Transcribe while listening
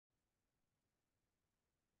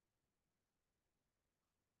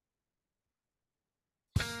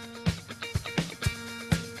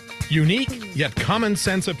Unique yet common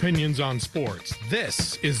sense opinions on sports.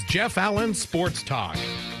 This is Jeff Allen Sports Talk.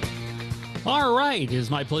 All right, it is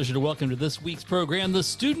my pleasure to welcome to this week's program the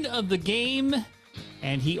student of the game,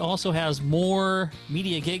 and he also has more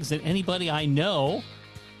media gigs than anybody I know.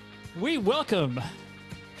 We welcome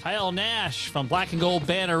Kyle Nash from Black and Gold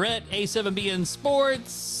Banneret, A7BN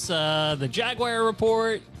Sports, the Jaguar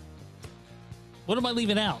Report. What am I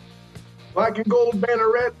leaving out? Black and Gold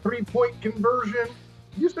Banneret, 3-point conversion.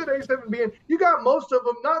 You said A7BN. You got most of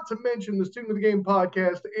them, not to mention the Student of the Game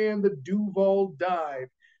podcast and the Duval Dive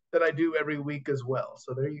that I do every week as well.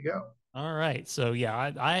 So there you go. All right. So,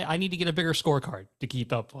 yeah, I need to get a bigger scorecard to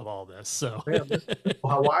keep up with all this. So Man, this is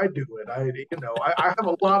how I do it. I have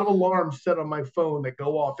a lot of alarms set on my phone that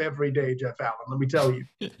go off every day, Jeff Allen, let me tell you.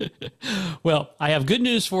 Well, I have good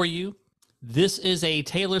news for you. This is a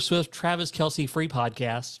Taylor Swift, Travis Kelce free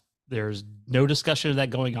podcast. There's no discussion of that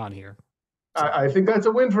going on here. I think that's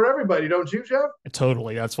a win for everybody, don't you, Jeff?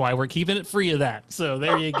 Totally. That's why we're keeping it free of that. So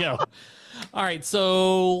there you go. All right.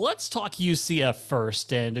 So let's talk UCF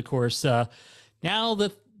first. And of course, now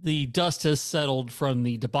that the dust has settled from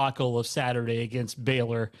the debacle of Saturday against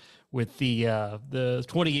Baylor with the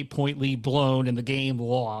 28-point lead blown and the game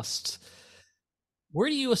lost, where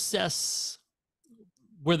do you assess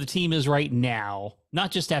where the team is right now,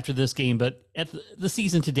 not just after this game, but at the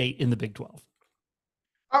season to date in the Big 12?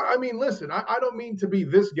 I mean, listen, I don't mean to be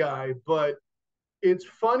this guy, but it's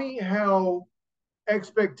funny how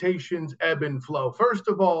expectations ebb and flow. First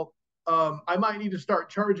of all, I might need to start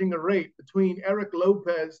charging a rate between Eric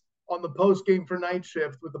Lopez on the post game for Night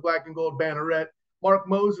Shift with the Black and Gold Banneret. Mark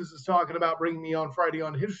Moses is talking about bringing me on Friday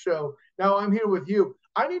on his show. Now I'm here with you.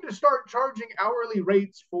 I need to start charging hourly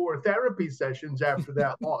rates for therapy sessions after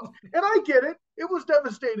that loss. And I get it. It was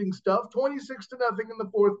devastating stuff. 26-0 in the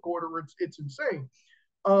fourth quarter. It's insane.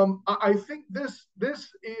 I think this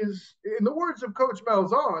is, in the words of Coach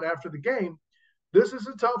Malzahn after the game, this is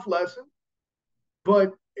a tough lesson.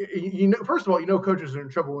 But first of all, coaches are in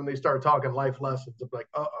trouble when they start talking life lessons. It's like,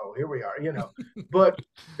 here we are, But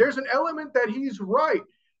there's an element that he's right.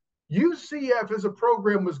 UCF as a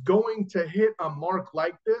program was going to hit a mark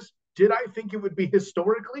like this. Did I think it would be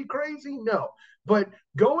historically crazy? No. But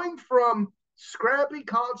going from scrappy,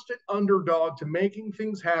 constant underdog to making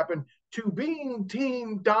things happen to being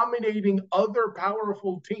team dominating other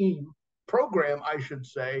powerful team program, I should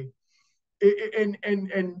say, and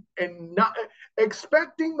not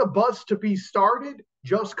expecting the bus to be started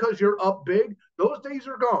just because you're up big, those days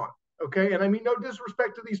are gone. Okay. And I mean, no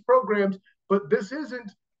disrespect to these programs, but this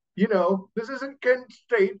isn't Kent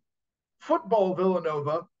State football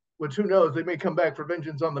Villanova, which who knows, they may come back for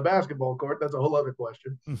vengeance on the basketball court. That's a whole other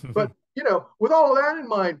question. But, with all of that in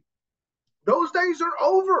mind, those days are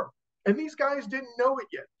over. And these guys didn't know it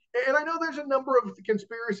yet. And I know there's a number of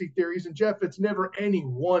conspiracy theories, and Jeff, it's never any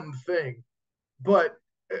one thing. But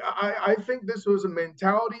I think this was a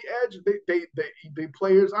mentality edge. The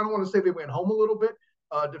players, I don't want to say they went home a little bit.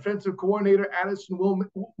 Defensive coordinator Addison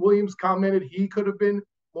Williams commented he could have been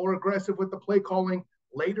more aggressive with the play calling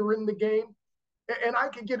later in the game. And I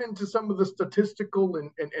could get into some of the statistical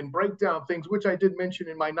and breakdown things, which I did mention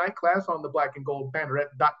in my night class on the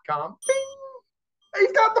blackandgoldbanneret.com.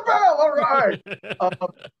 He's got the bell. All right.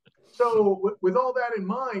 So with all that in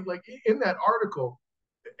mind, like in that article,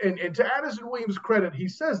 and to Addison Williams' credit, he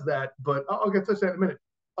says that, but I'll get to that in a minute.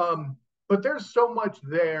 But there's so much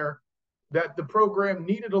there that the program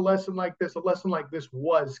needed a lesson like this. A lesson like this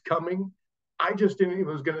was coming. I just didn't think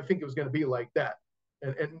it was going to be like that.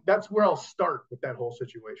 And that's where I'll start with that whole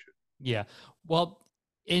situation. Yeah. Well,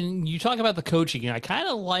 and you talk about the coaching, and I kind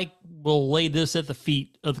of we'll lay this at the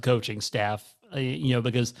feet of the coaching staff,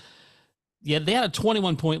 because they had a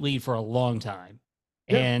 21-point lead for a long time.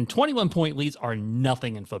 Yeah. And 21-point leads are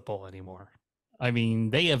nothing in football anymore. I mean,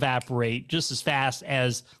 they evaporate just as fast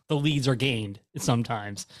as the leads are gained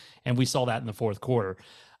sometimes. And we saw that in the fourth quarter.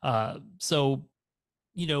 So,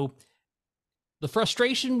 the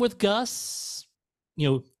frustration with Gus,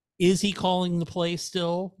 is he calling the play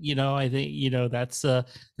still? I think,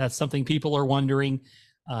 that's something people are wondering.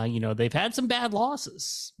 They've had some bad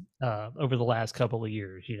losses over the last couple of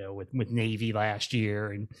years, with Navy last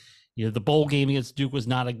year, and, the bowl game against Duke was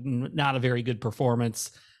not a very good performance.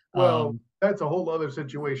 Well, that's a whole other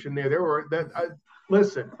situation there.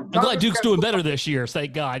 Listen. I'm glad Duke's doing better this year,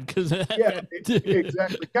 thank God. Yeah,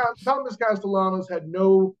 exactly. Thomas Castellanos had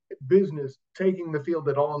no business taking the field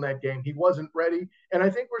at all in that game. He wasn't ready. And I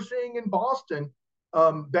think we're seeing in Boston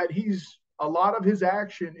that a lot of his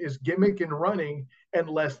action is gimmick and running and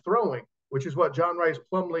less throwing, which is what John Rice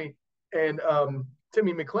Plumlee and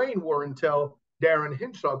Timmy McClain were until Darren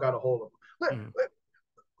Hinshaw got a hold of him.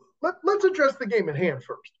 let's address the game at hand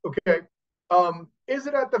first, okay? Is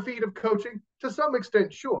it at the feet of coaching? To some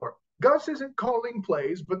extent, sure. Gus isn't calling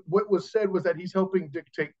plays, but what was said was that he's helping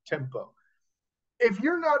dictate tempo. If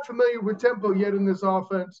you're not familiar with tempo yet in this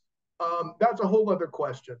offense, that's a whole other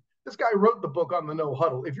question. This guy wrote the book on the no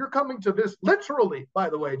huddle. If you're coming to this, literally, by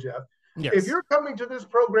the way, Jeff, Yes. if you're coming to this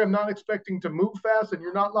program not expecting to move fast and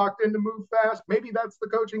you're not locked in to move fast, maybe that's the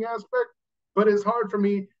coaching aspect, but it's hard for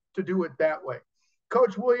me to do it that way.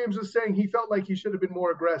 Coach Williams is saying he felt like he should have been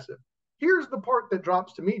more aggressive. Here's the part that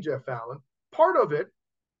drops to me, Jeff Allen. Part of it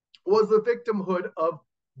was the victimhood of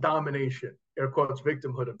domination, air quotes,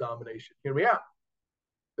 victimhood of domination. Hear me out.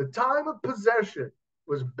 The time of possession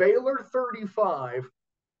was Baylor 35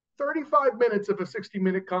 minutes of a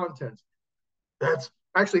 60-minute contest. That's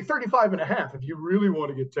actually 35 and a half if you really want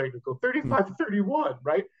to get technical. 35 to 31,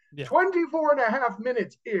 right? Yeah. 24 and a half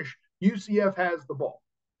minutes-ish, UCF has the ball,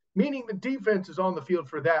 meaning the defense is on the field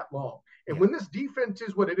for that long. And when this defense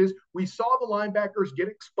is what it is, we saw the linebackers get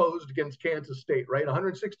exposed against Kansas State, right?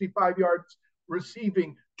 165 yards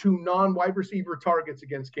receiving to non-wide receiver targets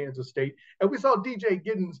against Kansas State. And we saw DJ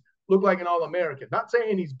Giddens look like an All-American. Not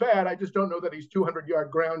saying he's bad. I just don't know that he's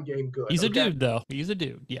 200-yard ground game good. He's a dude, though. He's a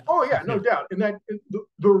dude. Yeah. Oh, yeah, no doubt. And that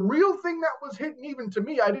the real thing that was hitting even to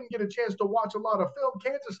me, I didn't get a chance to watch a lot of film.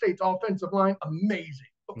 Kansas State's offensive line, amazing.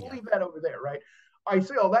 But we'll leave that over there, right? I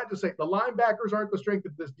say all that to say the linebackers aren't the strength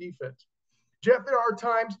of this defense. Jeff, there are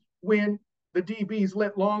times when the DBs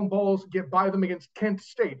let long balls get by them against Kent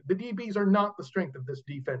State. The DBs are not the strength of this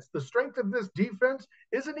defense. The strength of this defense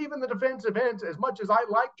isn't even the defensive ends, as much as I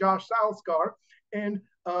like Josh Salskar and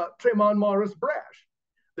Tremont Morris Brash.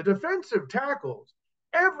 The defensive tackles,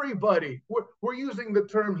 everybody, we're using the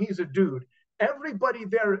term he's a dude. Everybody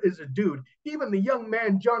there is a dude. Even the young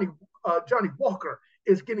man, Johnny Walker,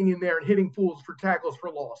 is getting in there and hitting fools for tackles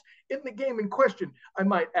for loss. In the game in question, I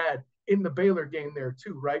might add, in the Baylor game there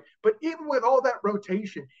too, right? But even with all that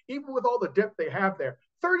rotation, even with all the depth they have there,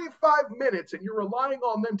 35 minutes and you're relying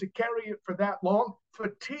on them to carry it for that long,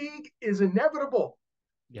 fatigue is inevitable.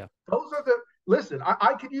 Yeah. Those are the, listen,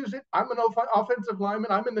 I could use it. I'm an offensive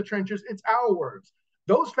lineman. I'm in the trenches. It's our words.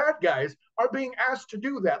 Those fat guys are being asked to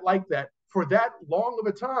do that like that for that long of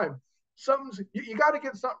a time. You got to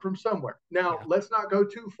get something from somewhere. Now, let's not go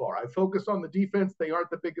too far. I focus on the defense. They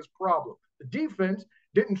aren't the biggest problem. The defense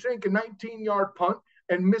didn't sink a 19-yard punt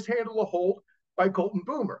and mishandle a hold by Colton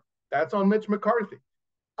Boomer. That's on Mitch McCarthy.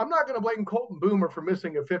 I'm not going to blame Colton Boomer for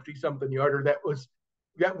missing a 50-something yarder that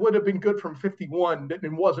would have been good from 51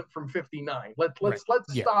 and wasn't from 59. Let's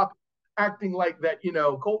stop acting like that,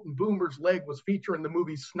 Colton Boomer's leg was featured in the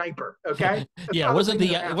movie Sniper, okay? It wasn't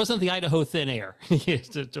the Idaho Thin Air.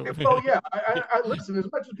 Well, yeah, I listen,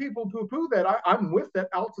 as much as people poo-poo that, I'm with that.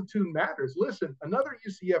 Altitude matters. Listen, another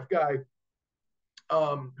UCF guy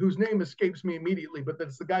whose name escapes me immediately, but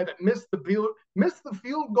that's the guy that missed the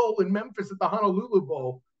field goal in Memphis at the Honolulu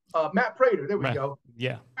Bowl, Matt Prater, there we go.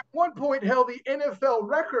 Yeah. At one point held the NFL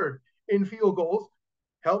record in field goals,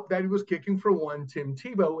 helped that he was kicking for one Tim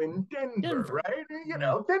Tebow in Denver. Right? Thin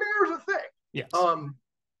air is a thing. Yes.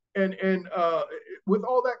 And with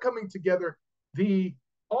all that coming together, the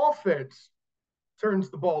offense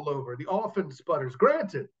turns the ball over. The offense sputters.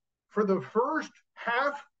 Granted, for the first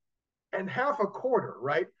half and half a quarter,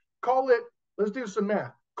 right? Let's do some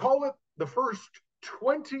math. Call it the first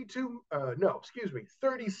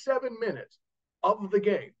 37 minutes of the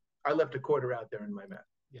game. I left a quarter out there in my math,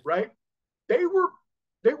 right?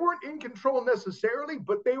 They weren't in control necessarily,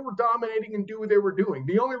 but they were dominating and doing what they were doing.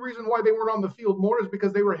 The only reason why they weren't on the field more is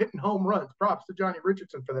because they were hitting home runs. Props to Johnny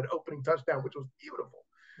Richardson for that opening touchdown, which was beautiful,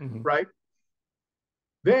 right?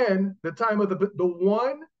 Then the time of the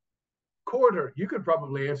one quarter, you could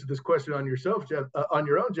probably answer this question on yourself, Jeff, on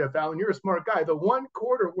your own, Jeff Allen. You're a smart guy. The one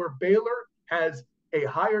quarter where Baylor has a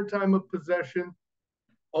higher time of possession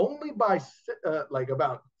only by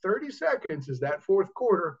about 30 seconds is that fourth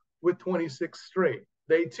quarter with 26 straight.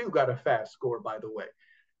 They too got a fast score, by the way.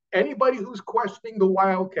 Anybody who's questioning the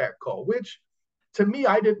Wildcat call, which to me,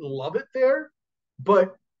 I didn't love it there,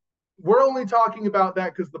 but we're only talking about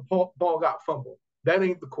that because the ball got fumbled. That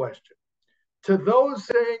ain't the question. To those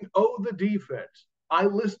saying, the defense, I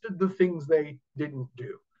listed the things they didn't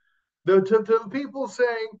do. To the people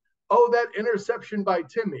saying, that interception by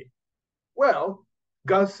Timmy. Well,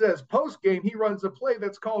 Gus says post-game he runs a play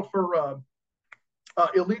that's called for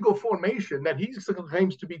illegal formation that he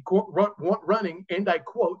claims to be running, and I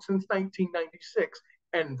quote, since 1996.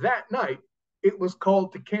 And that night, it was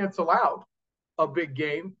called to cancel out a big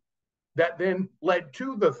game that then led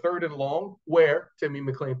to the 3rd and long where Timmy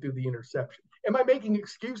McClain threw the interception. Am I making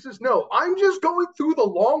excuses? No, I'm just going through the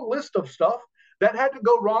long list of stuff that had to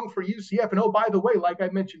go wrong for UCF. And oh, by the way, like I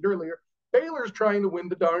mentioned earlier, Baylor's trying to win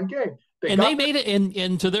the darn game. They made it,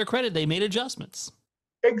 and to their credit, they made adjustments.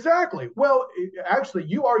 Exactly. Well, actually,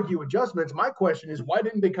 you argue adjustments. My question is, why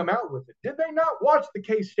didn't they come out with it? Did they not watch the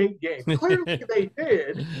K-State game? Clearly they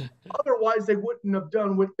did. Otherwise, they wouldn't have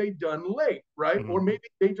done what they done late, right? Or maybe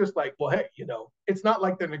they just like, well, hey, it's not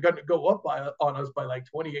like they're going to go up on us by like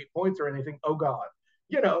 28 points or anything. Oh, God.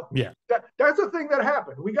 Yeah. That's a thing that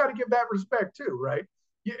happened. We got to give that respect too, right?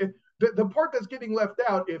 The part that's getting left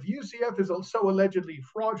out, if UCF is so allegedly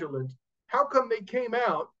fraudulent, how come they came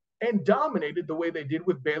out and dominated the way they did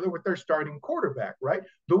with Baylor with their starting quarterback, right?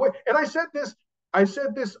 And I said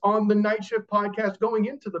this on the Night Shift podcast going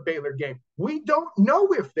into the Baylor game. We don't know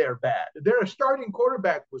if they're bad. Their starting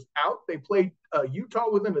quarterback was out. They played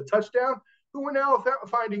Utah within a touchdown, who we're now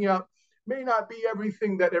finding out may not be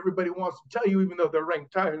everything that everybody wants to tell you, even though they're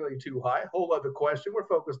ranked entirely too high. Whole other question. We're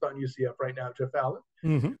focused on UCF right now, Jeff Allen.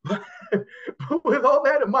 But with all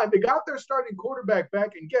that in mind, they got their starting quarterback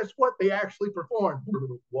back, and guess what? They actually performed.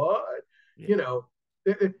 What? Yeah.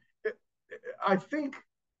 I think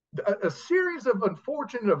a series of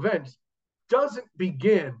unfortunate events doesn't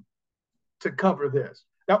begin to cover this.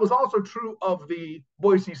 That was also true of the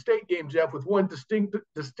Boise State game, Jeff, with one distinct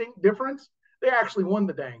difference. They actually won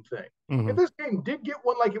the dang thing. If this game did get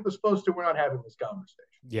one like it was supposed to, we're not having this conversation.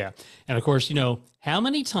 Yeah. And of course, how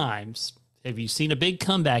many times have you seen a big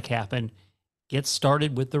comeback happen, get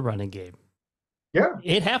started with the running game? Yeah.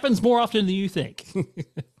 It happens more often than you think.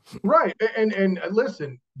 Right. And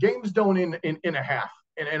listen, games don't end in a half.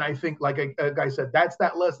 And I think, like I said, that's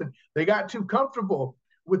that lesson. They got too comfortable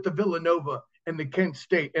with the Villanova and the Kent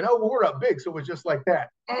State. And, we're up big, so it was just like that.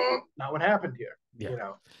 Not what happened here,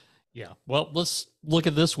 Yeah. Well, let's look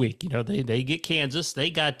at this week. They get Kansas. They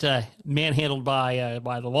got manhandled by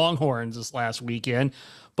the Longhorns this last weekend,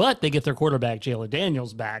 but they get their quarterback Jalen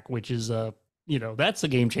Daniels back, which is that's a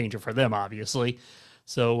game changer for them, obviously.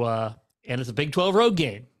 So and it's a Big 12 road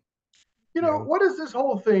game. What is this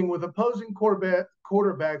whole thing with opposing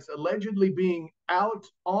quarterbacks allegedly being out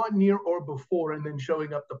on, near, or before, and then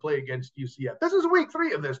showing up to play against UCF? This is week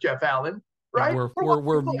 3 of this, Jeff Allen. Right? Yeah,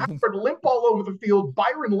 we're limp all over the field,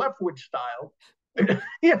 Byron Leftwich style.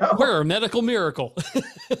 We're a medical miracle.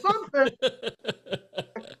 Something.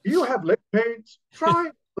 You have leg pains. Try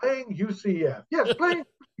playing UCF. Yes, playing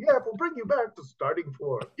UCF will bring you back to starting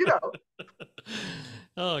floor.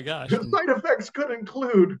 Oh gosh. The side effects could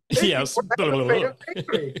include. Yes.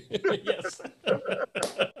 Yes.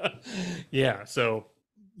 Yeah. So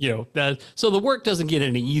so the work doesn't get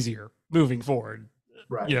any easier moving forward.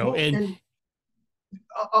 Right. And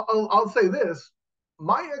I'll say this.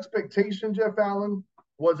 My expectation, Jeff Allen,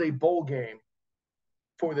 was a bowl game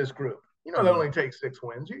for this group. That only takes 6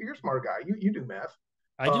 wins. You're a smart guy. You do math.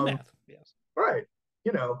 I do math, yes. Right.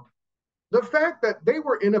 The fact that they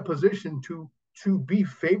were in a position to be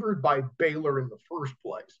favored by Baylor in the first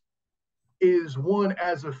place is one,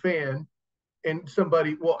 as a fan, and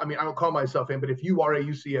somebody, well, I mean, I don't call myself a fan, but if you are a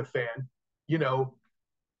UCF fan,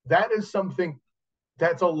 that is something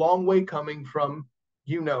that's a long way coming from,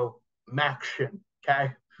 Maction,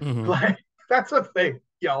 okay? Like, that's a thing,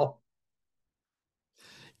 y'all.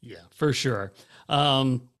 Yeah, for sure.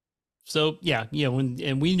 So yeah,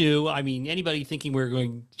 and we knew, I mean, anybody thinking we were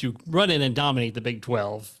going to run in and dominate the Big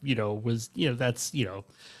 12, was, that's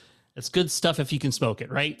good stuff if you can smoke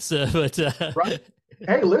it, right? So, but right.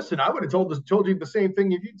 Hey, listen, I would have told you the same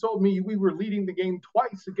thing if you told me we were leading the game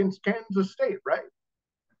twice against Kansas State, right?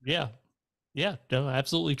 Yeah. Yeah, no,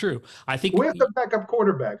 absolutely true. I think with the backup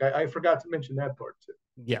quarterback, I forgot to mention that part too.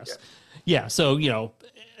 Yes. Yeah. So,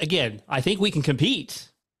 again, I think we can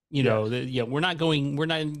compete. We're not going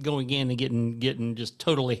in and getting just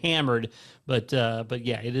totally hammered, but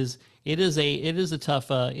yeah, it is a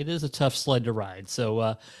tough sled to ride.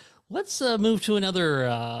 So let's move to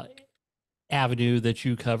another avenue that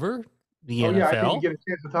you cover. The NFL. Yeah, I didn't get a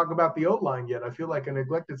chance to talk about the O-line yet. I feel like I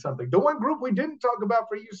neglected something. The one group we didn't talk about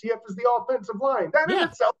for UCF is the offensive line. That in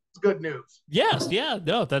itself is good news. Yes, yeah,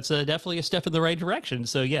 no, that's definitely a step in the right direction.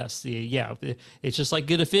 So yes, it's just like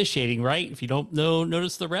good officiating, right? If you don't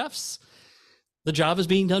notice the refs, the job is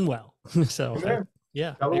being done well. So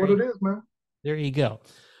yeah, tell them what it is, man. There you go.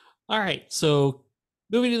 All right, so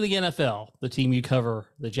moving to the NFL, the team you cover,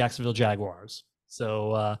 the Jacksonville Jaguars.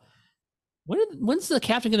 So. When's the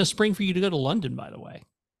captain going to spring for you to go to London, by the way?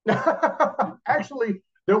 Actually,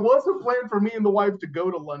 there was a plan for me and the wife to go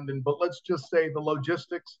to London, but let's just say the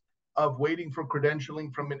logistics of waiting for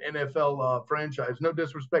credentialing from an NFL franchise, no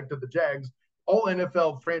disrespect to the Jags, all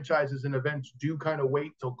NFL franchises and events do kind of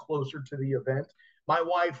wait till closer to the event. My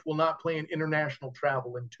wife will not plan international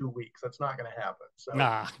travel in 2 weeks. That's not going to happen. So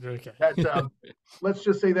Okay. that let's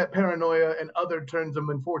just say that paranoia and other turns of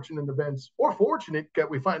unfortunate events, or fortunate that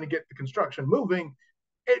we finally get the construction moving,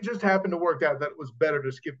 it just happened to work out that it was better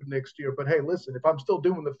to skip it next year. But hey, listen, if I'm still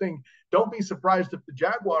doing the thing, don't be surprised if the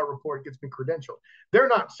Jaguar report gets me credentialed. They're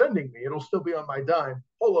not sending me. It'll still be on my dime.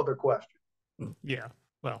 Whole other question. Yeah.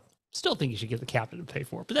 Well, still think you should get the captain to pay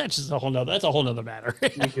for it, but that's just a whole nother matter. We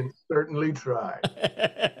can certainly try.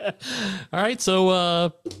 All right.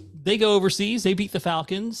 So they go overseas. They beat the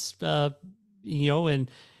Falcons, and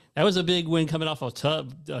that was a big win coming off a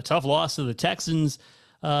tough loss to the Texans.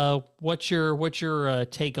 What's your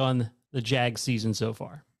take on the Jags season so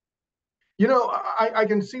far? I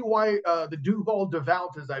can see why the Duval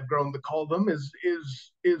devout, as I've grown to call them,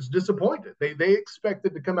 is disappointed. They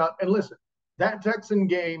expected to come out and listen. That Texan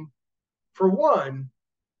game, for one,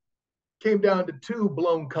 came down to 2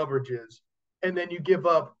 blown coverages, and then you give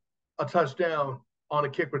up a touchdown on a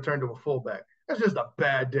kick return to a fullback. That's just a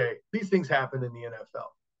bad day. These things happen in the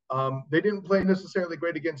NFL. They didn't play necessarily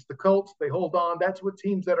great against the Colts. They hold on. That's what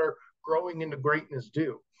teams that are growing into greatness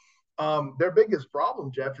do. Their biggest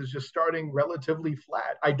problem, Jeff, is just starting relatively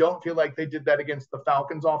flat. I don't feel like they did that against the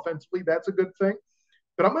Falcons offensively. That's a good thing.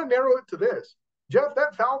 But I'm going to narrow it to this. Jeff,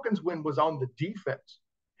 that Falcons win was on the defense.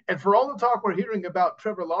 And for all the talk we're hearing about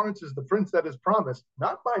Trevor Lawrence as the prince that is promised,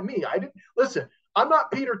 not by me. Listen, I'm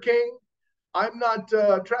not Peter King. I'm not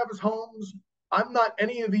Travis Holmes. I'm not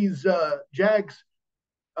any of these Jags,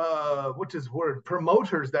 what's his word,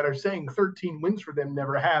 promoters that are saying 13 wins for them,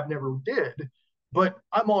 never have, never did. But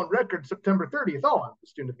I'm on record September 30th on the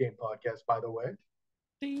Student of Game podcast, by the way.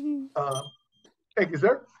 Thank you,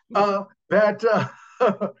 sir.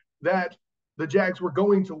 That the Jags were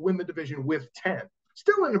going to win the division with 10.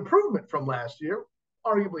 Still an improvement from last year,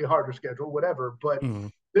 arguably harder schedule, whatever. But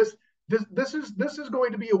this is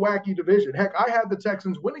going to be a wacky division. Heck, I had the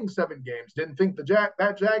Texans winning 7 games. Didn't think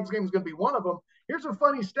that Jags game was going to be one of them. Here's a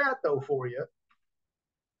funny stat, though, for you.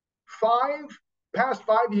 Past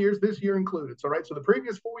 5 years, this year included. So, right, so the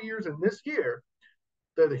previous 4 years and this year,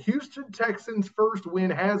 the Houston Texans' first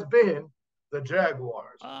win has been the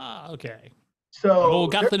Jaguars. Okay. So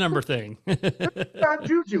got the number thing. Bad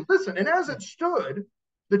juju. Listen, and as it stood,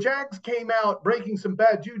 the Jags came out breaking some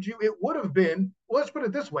bad juju. It would have been, let's put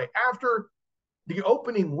it this way, after the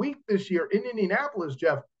opening week this year in Indianapolis,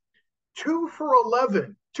 Jeff, 2 for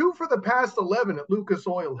 11, 2 for the past 11 at Lucas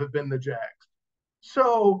Oil have been the Jags.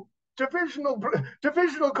 So divisional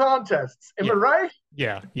contests. Am I right?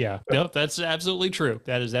 Yeah. No, that's absolutely true.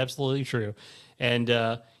 That is absolutely true. And,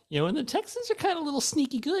 and the Texans are kind of a little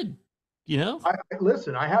sneaky good.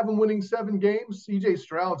 Listen, I have them winning 7 games. CJ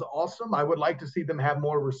Stroud's awesome. I would like to see them have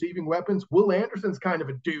more receiving weapons. Will Anderson's kind of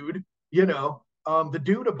a dude, the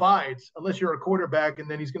dude abides unless you're a quarterback and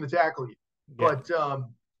then he's going to tackle you. Yeah. But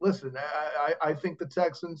listen, I think the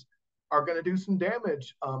Texans are going to do some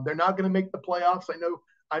damage. They're not going to make the playoffs.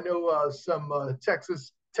 I know some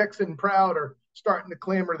Texan proud are starting to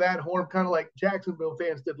clamor that horn, kind of like Jacksonville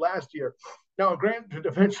fans did last year. Now, granted,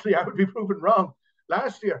 eventually I would be proven wrong.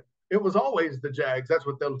 Last year, it was always the Jags. That's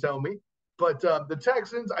what they'll tell me. But the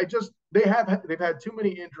Texans, they've had too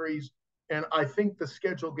many injuries, and I think the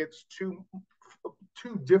schedule gets too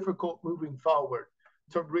difficult moving forward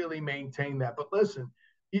to really maintain that. But listen,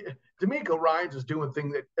 D'Amico Ryans is doing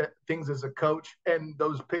things as a coach, and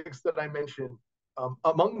those picks that I mentioned,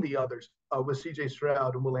 among the others, with CJ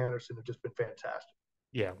Stroud and Will Anderson, have just been fantastic.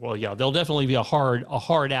 Yeah, well, yeah, they'll definitely be a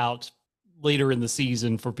hard out later in the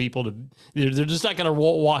season for people to, they're just not going to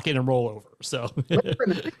walk in and roll over. So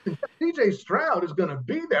CJ Stroud is going to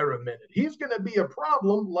be there a minute. He's going to be a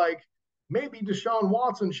problem like maybe Deshaun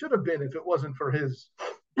Watson should have been if it wasn't for his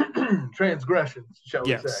transgressions, shall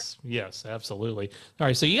we say. Yes, absolutely. All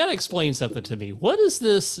right, so you got to explain something to me. What is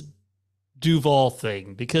this Duval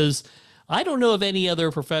thing? Because I don't know of any other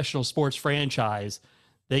professional sports franchise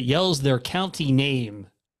that yells their county name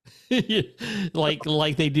like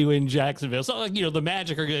they do in Jacksonville. So the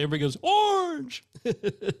Magic everybody goes orange.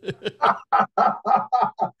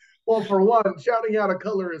 Well, for one, shouting out a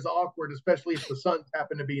color is awkward, especially if the Suns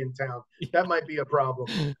happen to be in town. That might be a problem.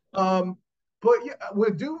 But yeah,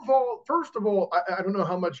 with Duval, first of all, I don't know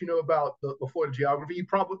how much you know about the Florida geography. You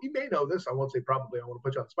may know this. I won't say probably. I want to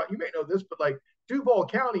put you on the spot. You may know this, but like Duval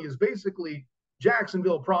County is basically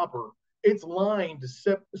Jacksonville proper. It's lined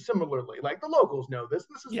similarly. Like the locals know this.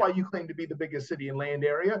 This is why you claim to be the biggest city in land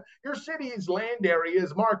area. Your city's land area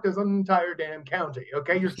is marked as an entire damn county.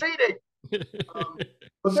 Okay, you're cheating.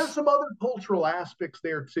 But there's some other cultural aspects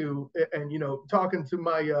there too. And, talking to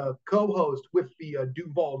my co-host with the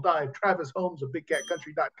Duval Dive, Travis Holmes of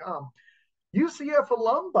BigCatCountry.com, UCF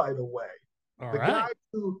alum, by the way, All the guy right.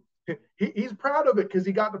 who he's proud of it because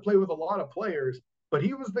he got to play with a lot of players, but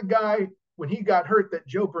he was the guy when he got hurt that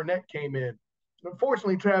Joe Burnett came in.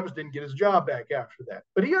 Unfortunately, Travis didn't get his job back after that,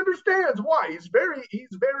 but he understands why. He's very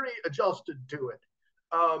adjusted to it.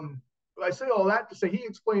 I say all that to say he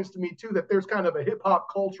explains to me too that there's kind of a hip hop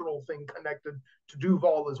cultural thing connected to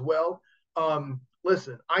Duval as well.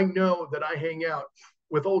 Listen, I know that I hang out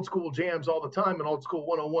with old school jams all the time and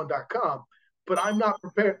oldschool101.com, but I'm not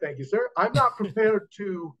prepared. Thank you, sir. I'm not prepared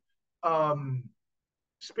to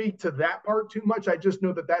speak to that part too much. I just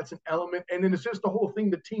know that that's an element. And then it's just the whole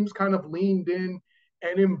thing. The team's kind of leaned in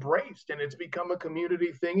and embraced, and it's become a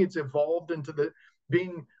community thing. It's evolved into the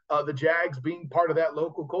being the Jags being part of that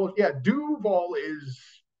local culture. Yeah, Duval is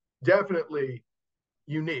definitely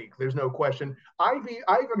unique. There's no question. I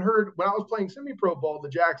even heard when I was playing semi-pro ball,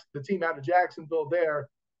 the team out of Jacksonville there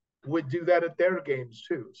would do that at their games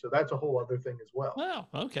too. So that's a whole other thing as well. Wow.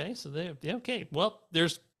 Okay. So okay. Well,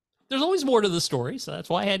 there's always more to the story, so that's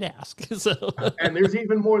why I had to ask. So, and there's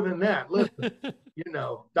even more than that. Listen,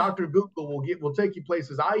 Dr. Google will take you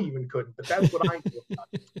places I even couldn't, but that's what I know about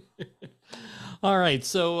it. All right.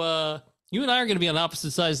 So you and I are going to be on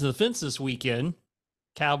opposite sides of the fence this weekend.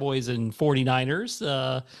 Cowboys and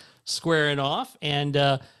 49ers squaring off. And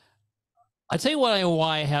I tell you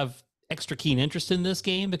why I have extra keen interest in this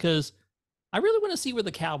game, because I really want to see where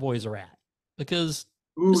the Cowboys are at, because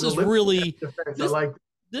this is really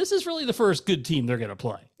this is really the first good team they're going to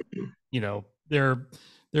play. They're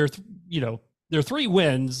 3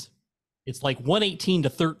 wins. It's like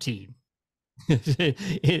 118-13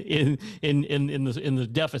 in the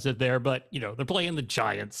deficit there, but they're playing the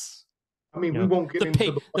Giants. I mean, we won't get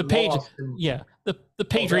into the Patriots. Yeah, the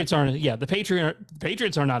Patriots aren't. Yeah, the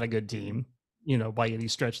Patriots are not a good team, by any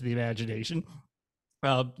stretch of the imagination.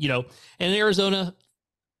 And Arizona,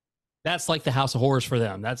 that's like the house of horrors for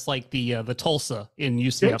them. That's like the Tulsa in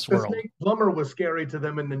UCF's world. Snake Plumber was scary to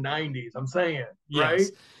them in the 90s. I'm saying, yes. Right?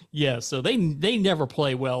 Yeah. So they never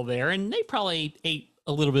play well there, and they probably ate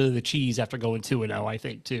a little bit of the cheese after going 2-0. I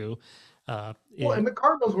think too. And the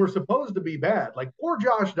Cardinals were supposed to be bad. Like, poor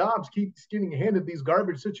Josh Dobbs keeps getting handed these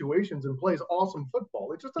garbage situations and plays awesome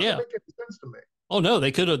football. It just doesn't make any sense to me. Oh no,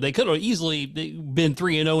 they could have easily been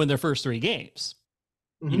 3-0 in their first 3 games.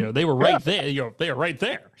 Mm-hmm. They were right there. They were right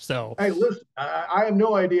there. So hey, listen, I have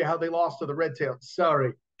no idea how they lost to the Red Tails.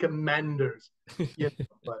 Sorry, Commanders.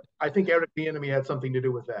 But I think Eric Bieniemy had something to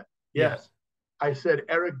do with that. Yes. I said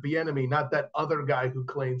Eric Bieniemy, not that other guy who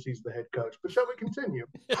claims he's the head coach. But shall we continue?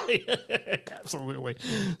 Absolutely.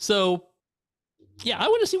 So, I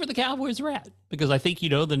want to see where the Cowboys are at, because I think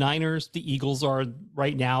the Niners, the Eagles are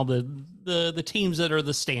right now the teams that are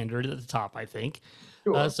the standard at the top, I think.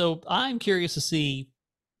 Sure. So I'm curious to see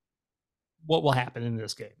what will happen in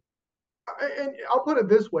this game. And I'll put it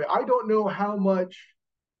this way: I don't know how much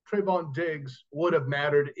Trayvon Diggs would have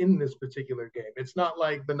mattered in this particular game. It's not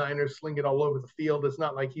like the Niners sling it all over the field. It's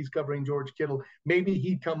not like he's covering George Kittle. Maybe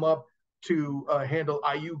he'd come up to handle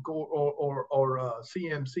Ayuk or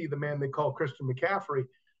CMC, the man they call Christian McCaffrey.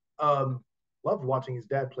 Loved watching his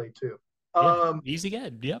dad play too. Easy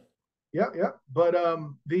good. Yep. Yeah. But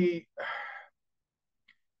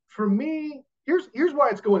for me, here's why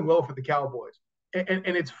it's going well for the Cowboys.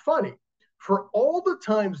 And it's funny. For all the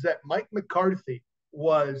times that Mike McCarthy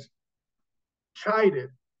was chided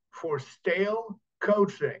for stale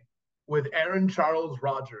coaching with Aaron Charles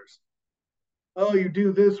Rodgers. Oh, you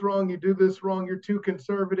do this wrong, you're too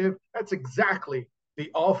conservative. That's exactly the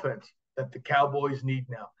offense that the Cowboys need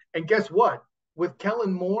now. And guess what? With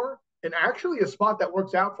Kellen Moore, and actually a spot that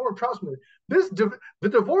works out for him, trust me, the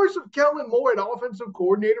divorce of Kellen Moore, an offensive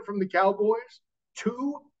coordinator from the Cowboys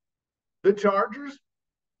to the Chargers,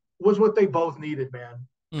 was what they both needed, man.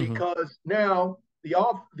 Mm-hmm. Because now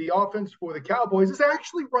the offense for the Cowboys is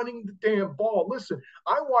actually running the damn ball. Listen,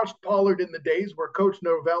 I watched Pollard in the days where Coach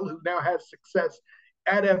Norvell, who now has success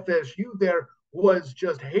at FSU there, was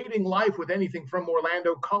just hating life with anything from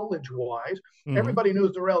Orlando college-wise. Mm-hmm. Everybody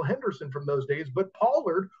knows Darrell Henderson from those days, but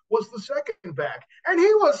Pollard was the second back, and he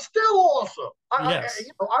was still awesome. Yes.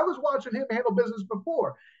 I was watching him handle business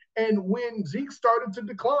before. And when Zeke started to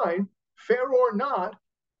decline, fair or not,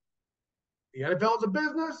 the NFL is a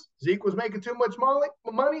business. Zeke was making too much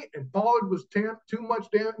money, and Pollard was too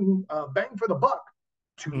much bang for the buck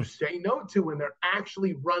to say no to, and they're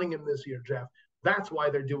actually running him this year, Jeff. That's why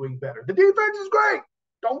they're doing better. The defense is great.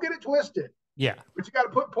 Don't get it twisted. Yeah. But you got to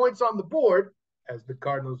put points on the board, as the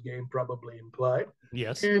Cardinals game probably implied.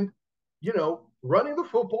 Yes. And running the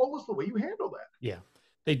football is the way you handle that. Yeah.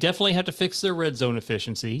 They definitely have to fix their red zone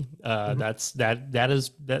efficiency. That's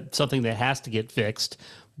something that has to get fixed.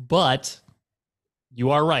 But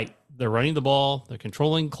you are right. They're running the ball. They're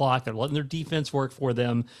controlling clock. They're letting their defense work for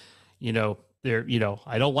them. I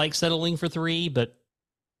don't like settling for 3, but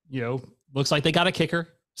looks like they got a kicker.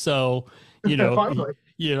 So, Finally.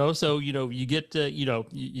 you get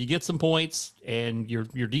you get some points, and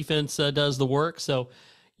your defense does the work. So,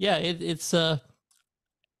 yeah, it's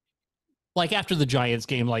like after the Giants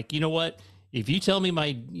game, like, you know what? If you tell me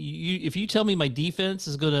my defense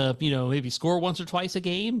is gonna, maybe score once or twice a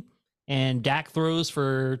game, and Dak throws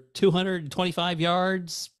for 225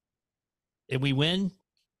 yards, and we win,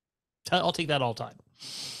 I'll take that all time.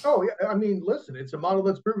 Oh, yeah. I mean, listen, it's a model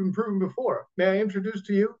that's proven before. May I introduce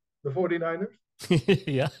to you the 49ers?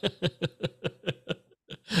 Yeah.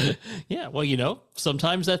 Yeah. Well,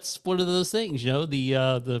 sometimes that's one of those things,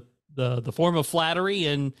 the form of flattery,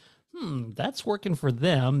 and that's working for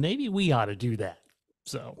them. Maybe we ought to do that.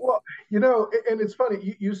 So, well, and it's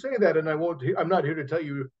funny you say that, and I'm not here to tell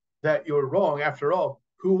you that you're wrong. After all,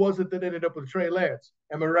 who was it that ended up with Trey Lance?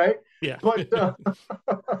 Am I right? Yeah. But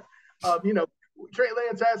Trey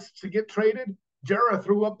Lance asked to get traded. Jera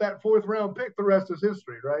threw up that 4th round pick. The rest is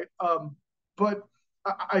history, right? But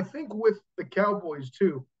I think with the Cowboys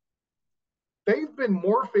too, they've been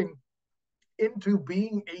morphing into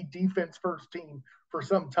being a defense first team for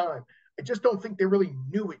some time. I just don't think they really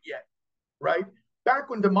knew it yet, right? Back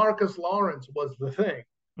when DeMarcus Lawrence was the thing,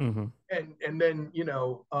 and then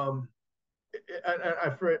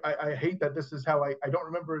I hate that this is how I don't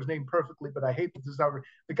remember his name perfectly, but I hate that this is how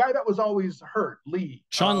the guy that was always hurt, Lee.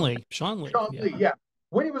 Sean Lee. Lee, yeah.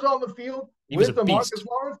 When he was on the field with DeMarcus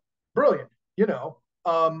Lawrence, brilliant.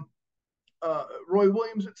 Roy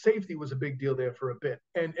Williams at safety was a big deal there for a bit,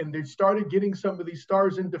 and they started getting some of these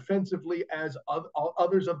stars in defensively as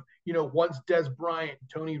others of once Des Bryant,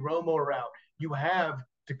 Tony Romo are out. You have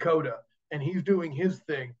Dakota, and he's doing his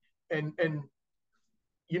thing, and then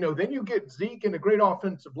you get Zeke and a great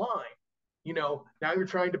offensive line. Now you're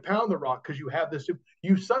trying to pound the rock because you have this.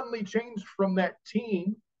 You suddenly changed from that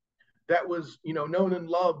team that was known and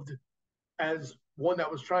loved as one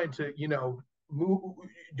that was trying to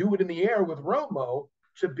do it in the air with Romo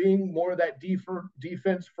to being more of that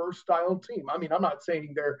defense first style team. I mean, I'm not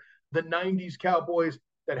saying they're the 90s Cowboys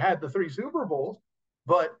that had the 3 Super Bowls,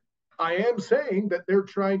 but I am saying that they're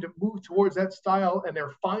trying to move towards that style, and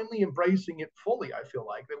they're finally embracing it fully. I feel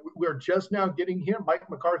like that we're just now getting here. Mike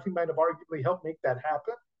McCarthy might have arguably helped make that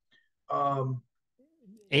happen.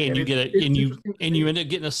 And you end up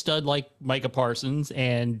getting a stud like Micah Parsons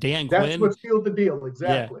and Dan Quinn. That's what sealed the deal,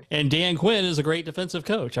 exactly. Yeah. And Dan Quinn is a great defensive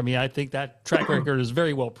coach. I mean, I think that track record is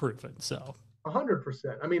very well proven. So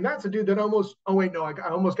 100%. I mean, that's a dude that almost. Oh wait, no, I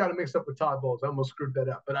almost got it mixed up with Todd Bowles. I almost screwed that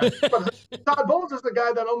up. But Todd Bowles is the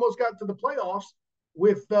guy that almost got to the playoffs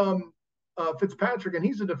with Fitzpatrick, and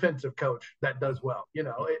he's a defensive coach that does well.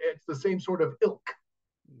 It's the same sort of ilk.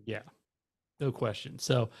 Yeah, no question.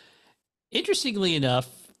 So, interestingly enough,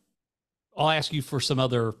 I'll ask you for some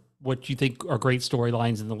other what you think are great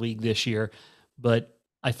storylines in the league this year, but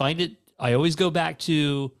I always go back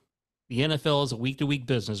to the NFL as a week-to-week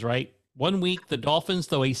business, right? One week, the Dolphins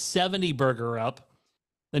throw a 70 burger up.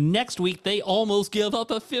 The next week, they almost give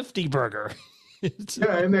up a 50 burger. Yeah,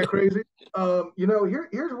 isn't that crazy?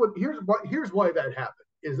 Here's why that happened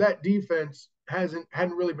is that defense hadn't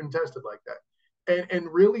really been tested like that. And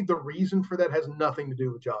really the reason for that has nothing to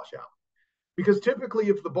do with Josh Allen. Because typically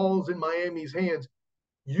if the ball's in Miami's hands,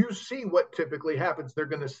 you see what typically happens. They're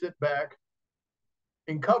going to sit back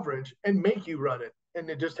in coverage and make you run it. And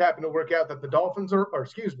it just happened to work out that the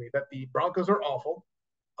that the Broncos are awful.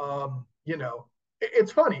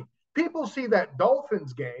 It's funny. People see that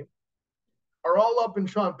Dolphins game are all up in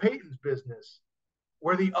Sean Payton's business,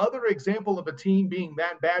 where the other example of a team being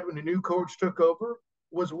that bad when the new coach took over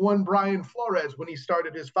was one Brian Flores when he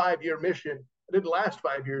started his 5-year mission. It didn't last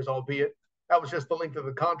 5 years, albeit that was just the length of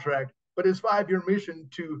the contract, but his 5-year mission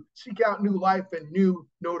to seek out new life and new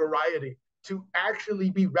notoriety, to actually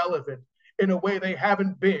be relevant in a way they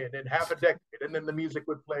haven't been in half a decade. And then the music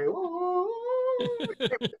would play.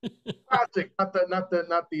 Classic, not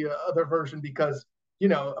the other version, because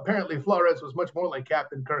apparently Flores was much more like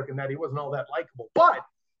Captain Kirk in that he wasn't all that likable. But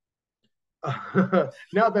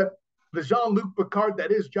now that the Jean-Luc Picard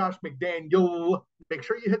that is Josh McDaniel, make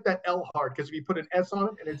sure you hit that L hard, because if you put an S on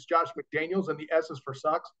it and it's Josh McDaniels and the S is for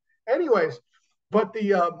sucks. Anyways, but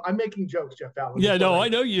I'm making jokes, Jeff Allen. Yeah, no, I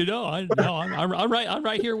know you know. I'm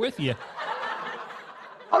right here with you.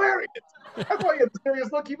 Oh, there he is. That's why he had the serious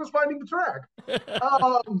look. He was finding the track.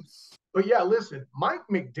 But yeah, listen, Mike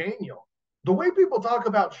McDaniel the way people talk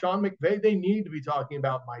about Sean McVay, they need to be talking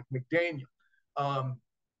about Mike McDaniel.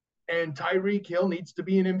 And Tyreek Hill needs to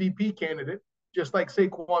be an MVP candidate, just like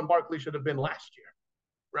Saquon Barkley should have been last year,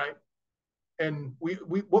 right? And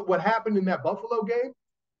what happened in that Buffalo game,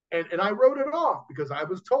 and I wrote it off because I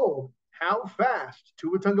was told how fast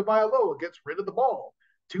Tua Tagovailoa gets rid of the ball,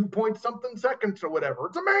 2 point something seconds or whatever.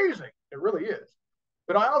 It's amazing. It really is.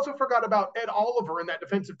 But I also forgot about Ed Oliver in that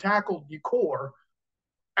defensive tackle core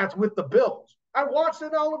that's with the Bills. I watched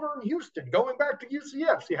Ed Oliver in Houston, going back to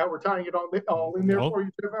UCF. See how we're tying it all in there for you,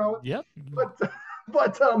 Jeff Allen? Yep.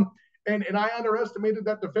 And I underestimated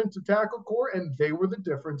that defensive tackle core, and they were the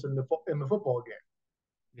difference in the football game.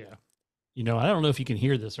 Yeah. I don't know if you can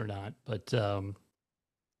hear this or not, but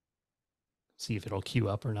see if it'll queue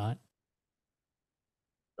up or not.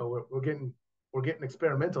 Oh, we're getting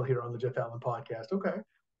experimental here on the Jeff Allen podcast. Okay.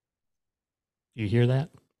 You hear that?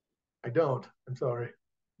 I don't. I'm sorry.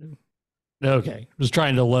 Okay. I was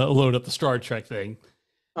trying to load up the Star Trek thing.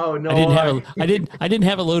 Oh no! I didn't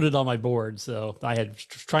have it loaded on my board, so I had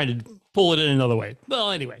trying to pull it in another way. Well,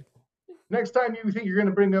 anyway. Next time you think you're going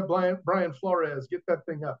to bring up Brian Flores, get that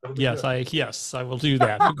thing up. Yes, I will do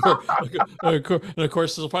that. Of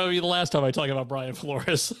course, this will probably be the last time I talk about Brian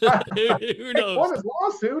Flores. Who knows? What is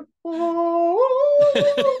lawsuit?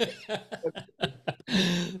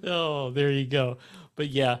 Oh, there you go.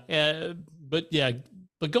 But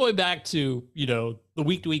going back to, the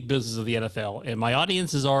week-to-week business of the NFL, and my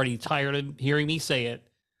audience is already tired of hearing me say it,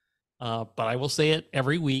 but I will say it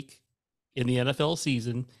every week in the NFL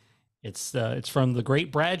season. It's from the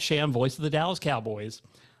great Brad Sham, voice of the Dallas Cowboys.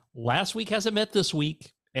 Last week hasn't met this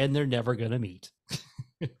week, and they're never going to meet.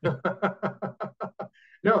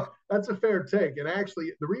 No, that's a fair take. And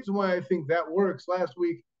actually, the reason why I think that works last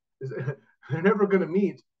week is they're never going to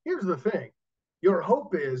meet. Here's the thing. Your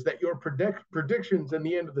hope is that your predictions in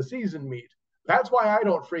the end of the season meet. That's why I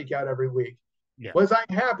don't freak out every week. Yeah. Was I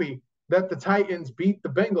happy that the Titans beat the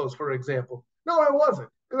Bengals, for example? No, I wasn't,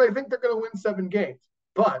 because I think they're going to win 7 games.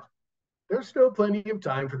 But there's still plenty of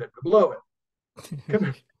time for them to blow it.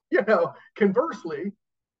 Conversely,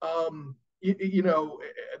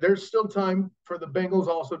 there's still time for the Bengals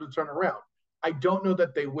also to turn around. I don't know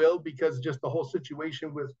that they will, because just the whole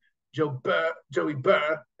situation with Joey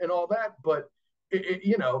Burr and all that, but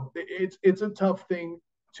it's a tough thing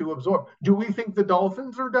to absorb. Do we think the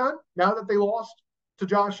Dolphins are done now that they lost to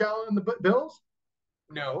Josh Allen and the Bills?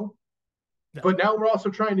 No. But now we're also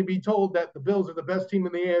trying to be told that the Bills are the best team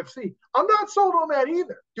in the AFC. I'm not sold on that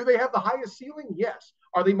either. Do they have the highest ceiling? Yes.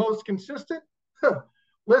 Are they most consistent?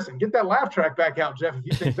 Listen, get that laugh track back out, Jeff, if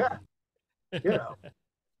you think that.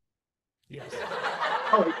 Yes.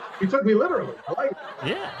 Oh, he took me literally. I like it.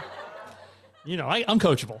 Yeah. I'm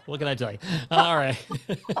coachable. What can I tell you? All right.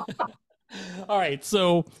 All right.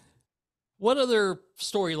 So what other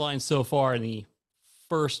storylines so far in the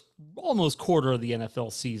first almost quarter of the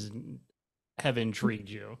NFL season have intrigued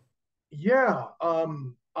you? Yeah.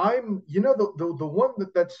 I'm, the one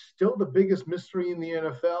that's still the biggest mystery in the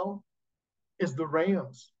NFL is the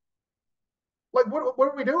Rams. Like, what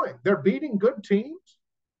are we doing? They're beating good teams.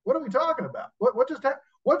 What are we talking about? What just happened?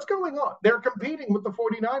 What's going on? They're competing with the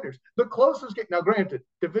 49ers. The closest game, now granted,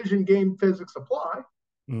 division game physics apply,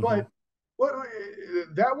 but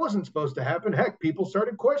that wasn't supposed to happen. Heck, people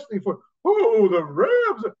started questioning the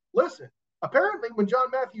Rams. Listen, apparently when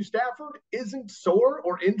John Matthew Stafford isn't sore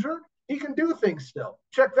or injured, he can do things still.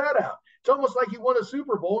 Check that out. It's almost like he won a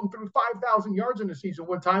Super Bowl and threw 5,000 yards in a season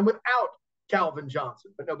one time without Calvin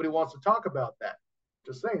Johnson, but nobody wants to talk about that.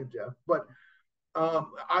 Just saying, Jeff. But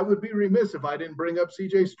I would be remiss if I didn't bring up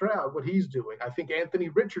C.J. Stroud, what he's doing. I think Anthony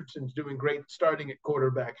Richardson's doing great starting at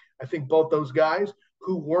quarterback. I think both those guys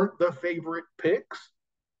who weren't the favorite picks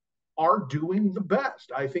are doing the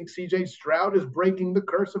best. I think C.J. Stroud is breaking the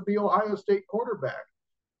curse of the Ohio State quarterback.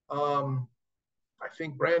 I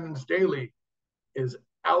think Brandon Staley is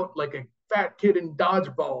out like a fat kid in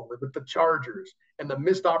dodgeball with the Chargers and the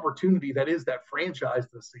missed opportunity that is that franchise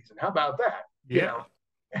this season. How about that? Yeah.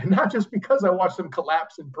 And not just because I watched them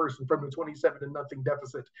collapse in person from a 27-0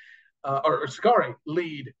 deficit,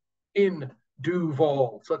 lead in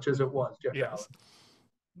Duval, such as it was, Jeff Allen.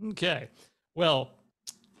 Okay. Well,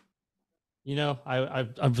 I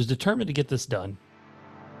was determined to get this done.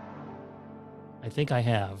 I think I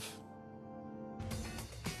have.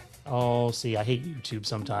 Oh, see, I hate YouTube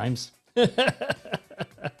sometimes. They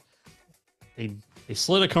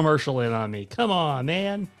slid a commercial in on me. Come on,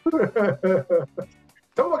 man.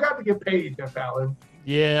 Someone got to get paid, Jeff Allen.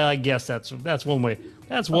 Yeah, I guess that's one way.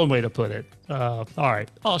 That's one way to put it. All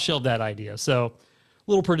right, I'll shelve that idea. So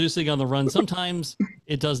little producing on the run. Sometimes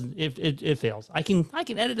it doesn't. It fails. I can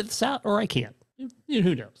edit this out, or I can't.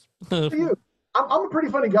 Who knows? You. I'm a pretty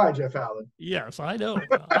funny guy, Jeff Allen. Yes, I know.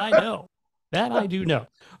 I know that I do know.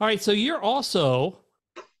 All right, so you're also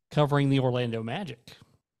covering the Orlando Magic.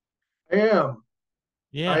 I am.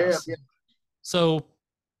 Yes. I am. Yeah. So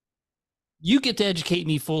you get to educate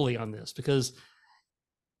me fully on this because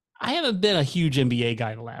I haven't been a huge NBA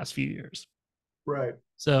guy the last few years. Right.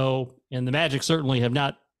 So, and the Magic certainly have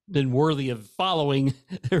not been worthy of following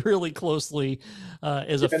really closely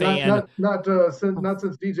as a fan. Not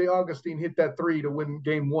since DJ Augustine hit that 3 to win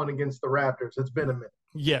Game 1 against the Raptors. It's been a minute.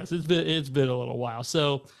 Yes, it's been a little while.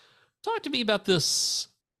 So, talk to me about this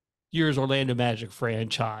year's Orlando Magic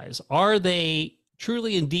franchise. Are they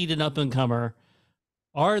truly indeed an up and comer?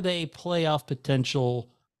 Are they playoff potential?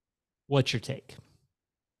 What's your take?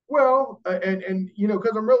 Well, and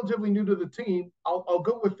because I'm relatively new to the team, I'll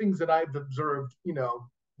go with things that I've observed,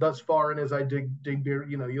 thus far, and as I dig,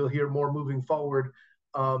 you'll hear more moving forward,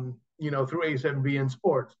 through A7BN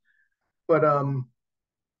Sports. But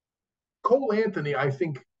Cole Anthony, I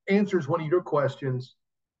think, answers one of your questions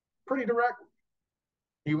pretty directly.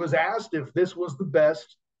 He was asked if this was the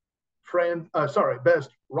best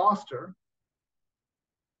roster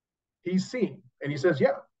he's seen, and he says,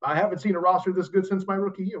 "Yeah, I haven't seen a roster this good since my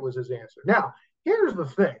rookie year," was his answer. Now, here's the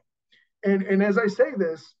thing, and as I say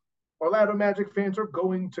this, Orlando Magic fans are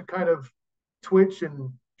going to kind of twitch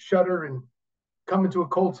and shudder and come into a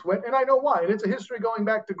cold sweat, and I know why. And it's a history going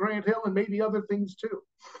back to Grant Hill and maybe other things too.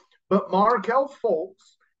 But Markelle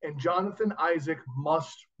Fultz and Jonathan Isaac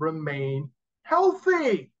must remain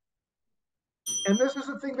healthy. And this is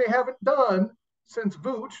a thing they haven't done since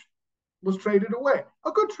Vooch was traded away.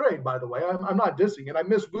 A good trade, by the way. I'm not dissing it. I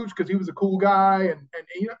miss Vooch because he was a cool guy and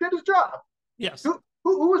did his job. Yes.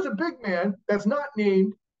 Who is a big man that's not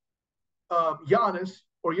named Giannis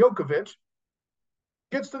or Jokovic,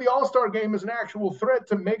 gets to the All-Star game as an actual threat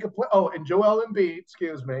to make a play. Oh, and Joel Embiid,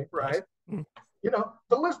 excuse me, right? Yes.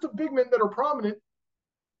 The list of big men that are prominent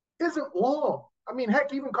isn't long. I mean,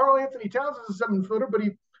 heck, even Karl Anthony Towns is a 7-footer, but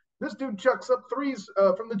this dude chucks up threes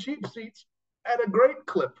from the cheap seats at a great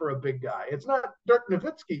clip for a big guy. It's not Dirk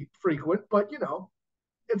Nowitzki frequent, but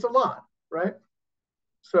it's a lot, right?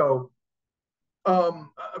 So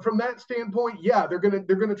from that standpoint, yeah, they're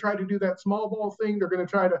gonna try to do that small ball thing. They're gonna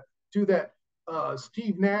try to do that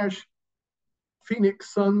Steve Nash,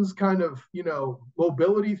 Phoenix Suns kind of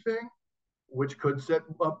mobility thing, which could set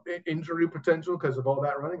up injury potential because of all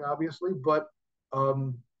that running, obviously. But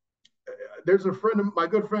there's my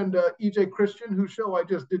good friend EJ Christian, whose show I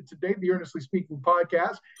just did today, the Earnestly Speaking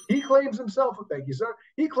podcast. He claims himself, thank you, sir.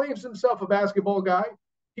 He claims himself a basketball guy.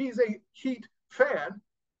 He's a Heat fan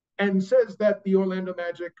and says that the Orlando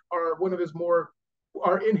Magic are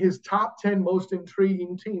are in his top 10 most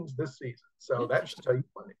intriguing teams this season. So that should tell you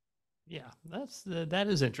plenty. Yeah, that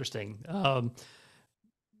is interesting. And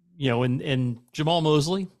Jamal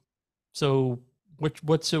Mosley. So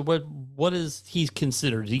what is he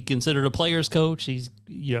considered? Is he considered a player's coach? He's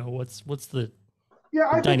what's the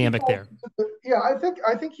dynamic there?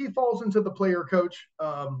 I think he falls into the player coach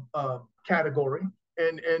category,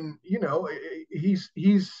 and he's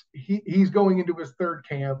going into his third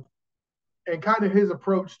camp, and kind of his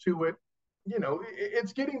approach to it,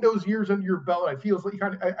 it's getting those years under your belt. I feel like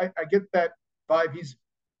I get that vibe. He's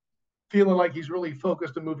feeling like he's really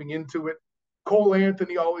focused and moving into it. Cole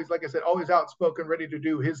Anthony, always, like I said, always outspoken, ready to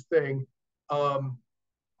do his thing.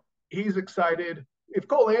 He's excited. If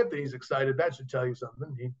Cole Anthony's excited, that should tell you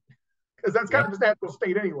something, because that's kind of his natural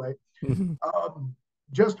state anyway.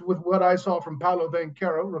 Just with what I saw from Paolo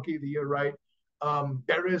Banchero, Rookie of the Year, right?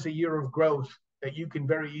 There is a year of growth that you can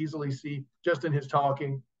very easily see just in his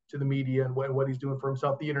talking to the media and what he's doing for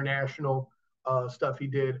himself, the international stuff he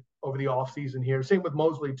did over the offseason here. Same with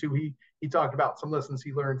Mosley, too. He talked about some lessons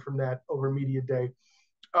he learned from that over media day.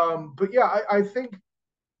 But yeah, I think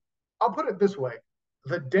I'll put it this way.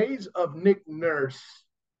 The days of Nick Nurse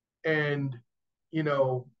and,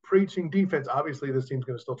 preaching defense, obviously this team's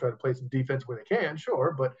going to still try to play some defense where they can,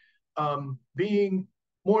 sure, but being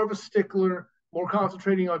more of a stickler, more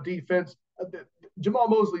concentrating on defense. Jamal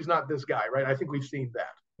Mosley's not this guy, right? I think we've seen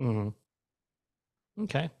that. Mm-hmm.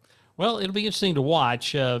 Okay. Well, it'll be interesting to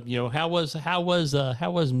watch. How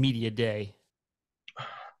was media day?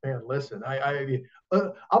 Man, listen,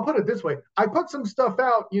 I'll put it this way. I put some stuff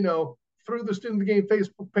out, through the Student of the Game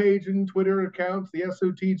Facebook page and Twitter accounts, the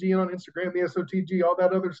SoTG, and on Instagram, the SoTG, all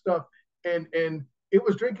that other stuff. And it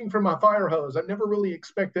was drinking from my fire hose. I never really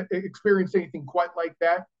experienced anything quite like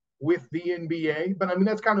that with the NBA. But I mean,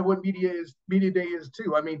 that's kind of what media day is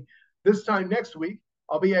too. I mean, this time next week,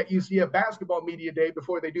 I'll be at UCF basketball media day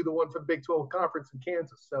before they do the one for the Big 12 conference in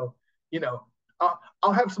Kansas. So,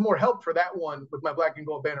 I'll have some more help for that one with my black and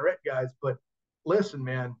gold banneret guys. But listen,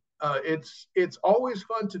 man, it's always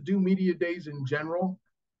fun to do media days in general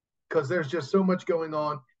because there's just so much going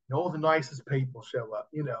on. And all the nicest people show up,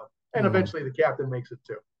 and eventually the captain makes it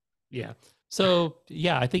too. Yeah. So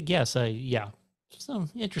yeah, I think yes. Yeah. So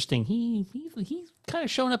interesting. He's kind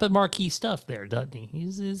of showing up at marquee stuff there, doesn't he?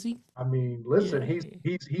 Is he? I mean, listen,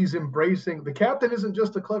 Yeah. he's embracing the captain. Isn't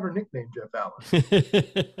just a clever nickname, Jeff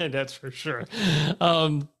Allen. That's for sure.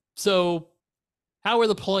 So how were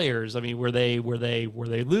the players? I mean, were they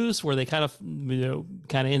loose? Were they kind of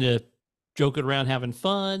into joking around, having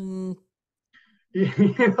fun?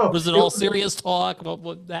 Was it all serious talk? How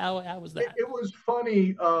was that? It was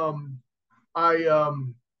funny.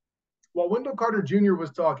 While Wendell Carter Jr.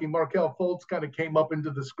 was talking, Markelle Fultz kind of came up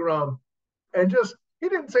into the scrum and he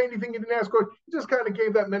didn't say anything. He didn't ask questions. He just kind of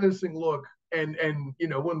gave that menacing look. And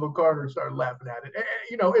Wendell Carter started laughing at it. And,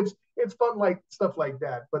 it's fun, like stuff like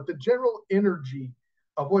that. But the general energy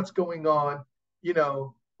of what's going on,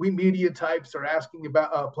 we media types are asking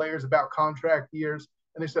about players about contract years.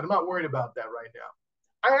 And they said, I'm not worried about that right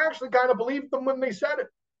now. I actually kind of believed them when they said it.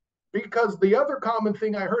 Because the other common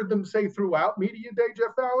thing I heard them say throughout media day,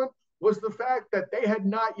 Jeff Allen, was the fact that they had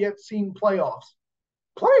not yet seen playoffs.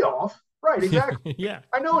 Playoffs? Right, exactly. Yeah.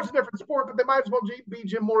 I know it's a different sport, but they might as well be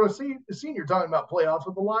Jim Morris Sr. talking about playoffs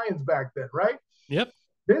with the Lions back then, right? Yep.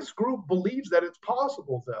 This group believes that it's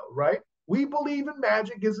possible, though, right? We believe in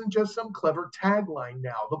magic isn't just some clever tagline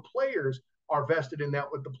now. The players are vested in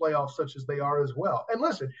that with the playoffs, such as they are as well. And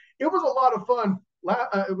listen, it was a lot of fun.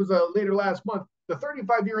 It was later last month, the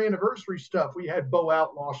 35-year anniversary stuff. We had Bo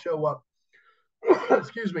Outlaw show up.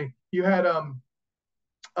 Excuse me. You had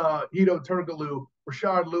Hito Turgaloo,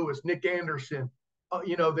 Rashard Lewis, Nick Anderson,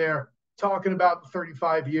 they're talking about the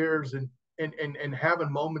 35 years and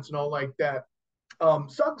having moments and all like that.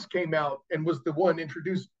 Suggs came out and was the one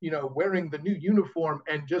introduced, wearing the new uniform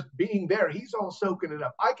and just being there. He's all soaking it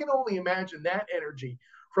up. I can only imagine that energy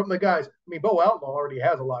from the guys. I mean, Bo Outlaw already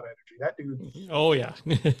has a lot of energy. That dude. Oh yeah.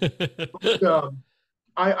 But,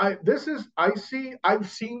 I've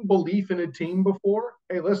seen belief in a team before.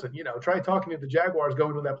 Hey, listen, try talking to the Jaguars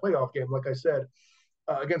going to that playoff game, like I said,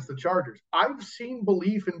 against the Chargers. I've seen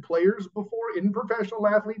belief in players before, in professional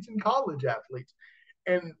athletes and college athletes.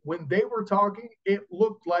 And when they were talking, it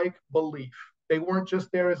looked like belief. They weren't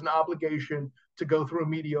just there as an obligation to go through a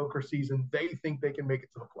mediocre season. They think they can make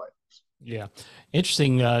it to the playoffs. Yeah.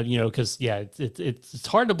 Interesting, because, it's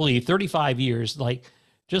hard to believe 35 years, like,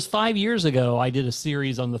 just 5 years ago, I did a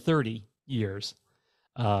series on the 30 years,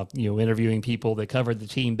 interviewing people that covered the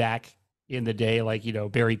team back in the day, like,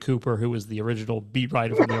 Barry Cooper, who was the original beat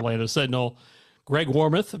writer from the Atlanta Sentinel, Greg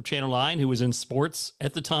Warmoth of Channel 9, who was in sports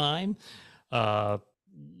at the time,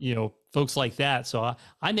 folks like that. So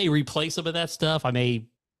I may replay some of that stuff. I may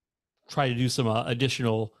try to do some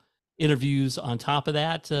additional interviews on top of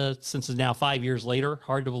that, since it's now 5 years later.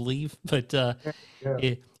 Hard to believe, but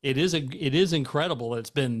it is incredible that it's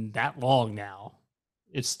been that long now.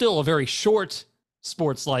 It's still a very short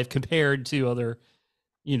sports life compared to other,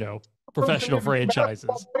 professional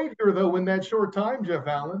franchises. Here, though, in that short time, Jeff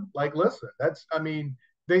Allen, like, listen,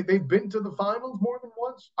 they've been to the finals more than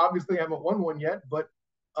once. Obviously, haven't won one yet, but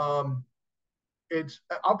I'll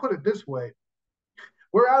put it this way: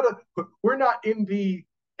 we're not in the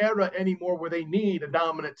era anymore where they need a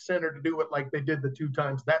dominant center to do it like they did the 2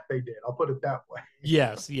 times that they did. I'll put it that way.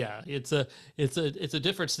 Yes, yeah, it's a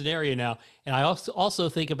different scenario now, and I also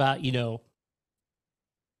think about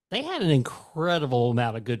they had an incredible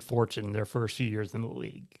amount of good fortune in their first few years in the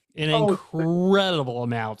league, incredible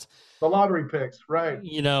amount. The lottery picks, right?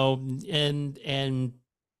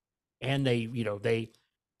 And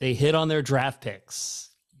they hit on their draft picks.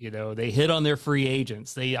 They hit on their free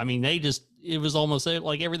agents. It was almost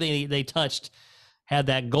like everything they touched had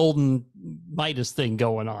that golden Midas thing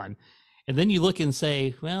going on. And then you look and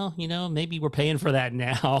say, well, maybe we're paying for that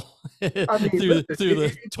now through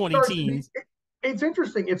the 20 teens. It's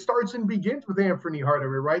interesting. It starts and begins with Anthony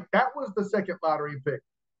Hardaway, right? That was the second lottery pick.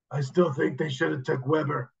 I still think they should have took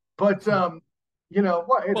Weber. But,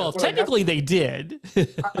 what? Well, technically they did.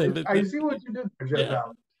 I see what you did there, Jeff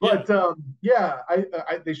Allen. But,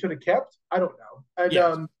 they should have kept. I don't know.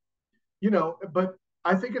 And, but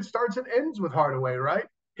I think it starts and ends with Hardaway, right?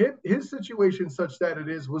 His situation, such that it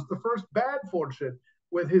is, was the first bad fortune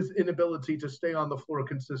with his inability to stay on the floor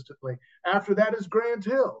consistently. After that is Grant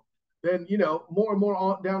Hill. Then, more and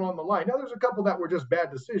more down on the line. Now, there's a couple that were just bad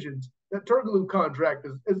decisions. That Turgaloo contract,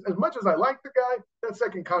 as much as I like the guy, that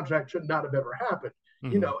second contract should not have ever happened.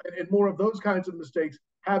 Mhm. And more of those kinds of mistakes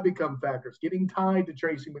have become factors. Getting tied to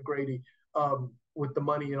Tracy McGrady with the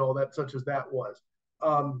money and all that, such as that was.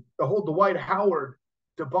 The whole Dwight Howard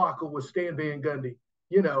debacle with Stan Van Gundy.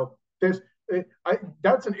 There's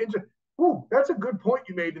that's an interesting. Ooh, that's a good point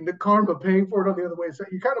you made in the karma paying for it on the other way. So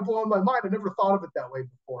you kind of blowing my mind. I never thought of it that way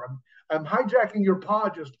before. I'm hijacking your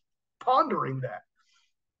pod, just pondering that.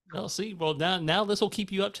 Well, see, now this will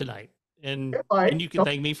keep you up tonight, and If I you can don't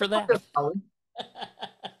thank me for that.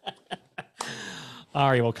 All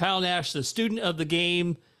right. Well, Kyle Nash, the student of the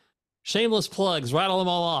game. Shameless plugs. Rattle them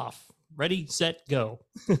all off. Ready, set, go.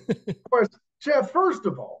 Of course, Jeff, first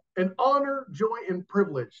of all, an honor, joy, and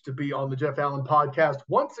privilege to be on the Jeff Allen podcast.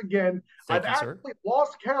 Once again, Thank I've you, sir. actually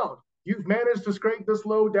lost count. You've managed to scrape this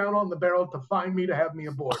low down on the barrel to find me to have me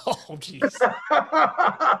aboard. Oh, jeez.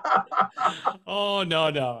 Oh,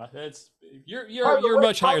 no. You're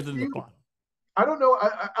much higher than the bottom. I don't know,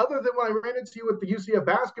 other than when I ran into you at the UCF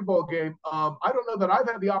basketball game, I don't know that I've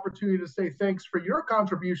had the opportunity to say thanks for your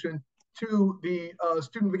contribution to the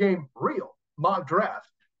student of the game real mock draft.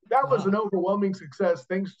 That was an overwhelming success,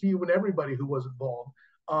 thanks to you and everybody who was involved,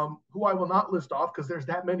 who I will not list off because there's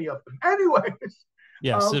that many of them. Anyways.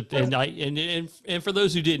 Yes, and for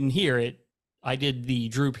those who didn't hear it, I did the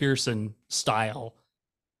Drew Pearson style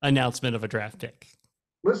announcement of a draft pick.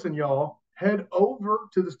 Listen, y'all, head over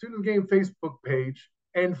to the Student of the Game Facebook page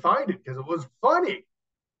and find it because it was funny.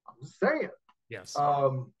 I'm just saying. Yes.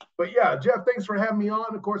 But yeah, Jeff, thanks for having me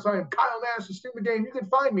on. Of course, I am Kyle Nast, the Student of the Game. You can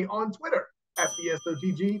find me on Twitter at the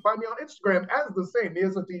SoTG. Find me on Instagram as the same, the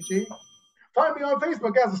SoTG. Find me on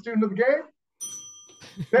Facebook as a Student of the Game.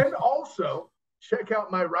 Then also check out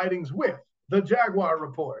my writings with the Jaguar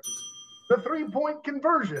Report, the 3-point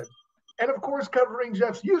conversion, and of course covering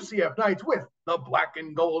Jeff's UCF nights with the Black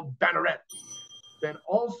and Gold Banneret. Then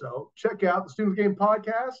also check out the Student of the Game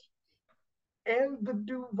podcast and the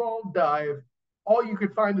Duval Dive. All you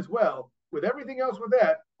could find as well with everything else with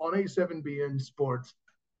that on A7BN Sports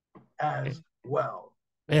as well.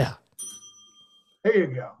 Yeah. There you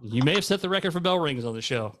go. You may have set the record for bell rings on the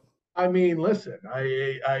show. I mean, listen,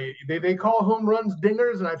 they call home runs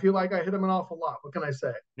dingers, and I feel like I hit them an awful lot. What can I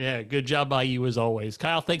say? Yeah, good job by you as always.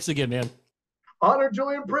 Kyle, thanks again, man. Honor,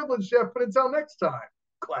 joy, and privilege, Jeff. But until next time,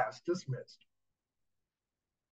 class dismissed.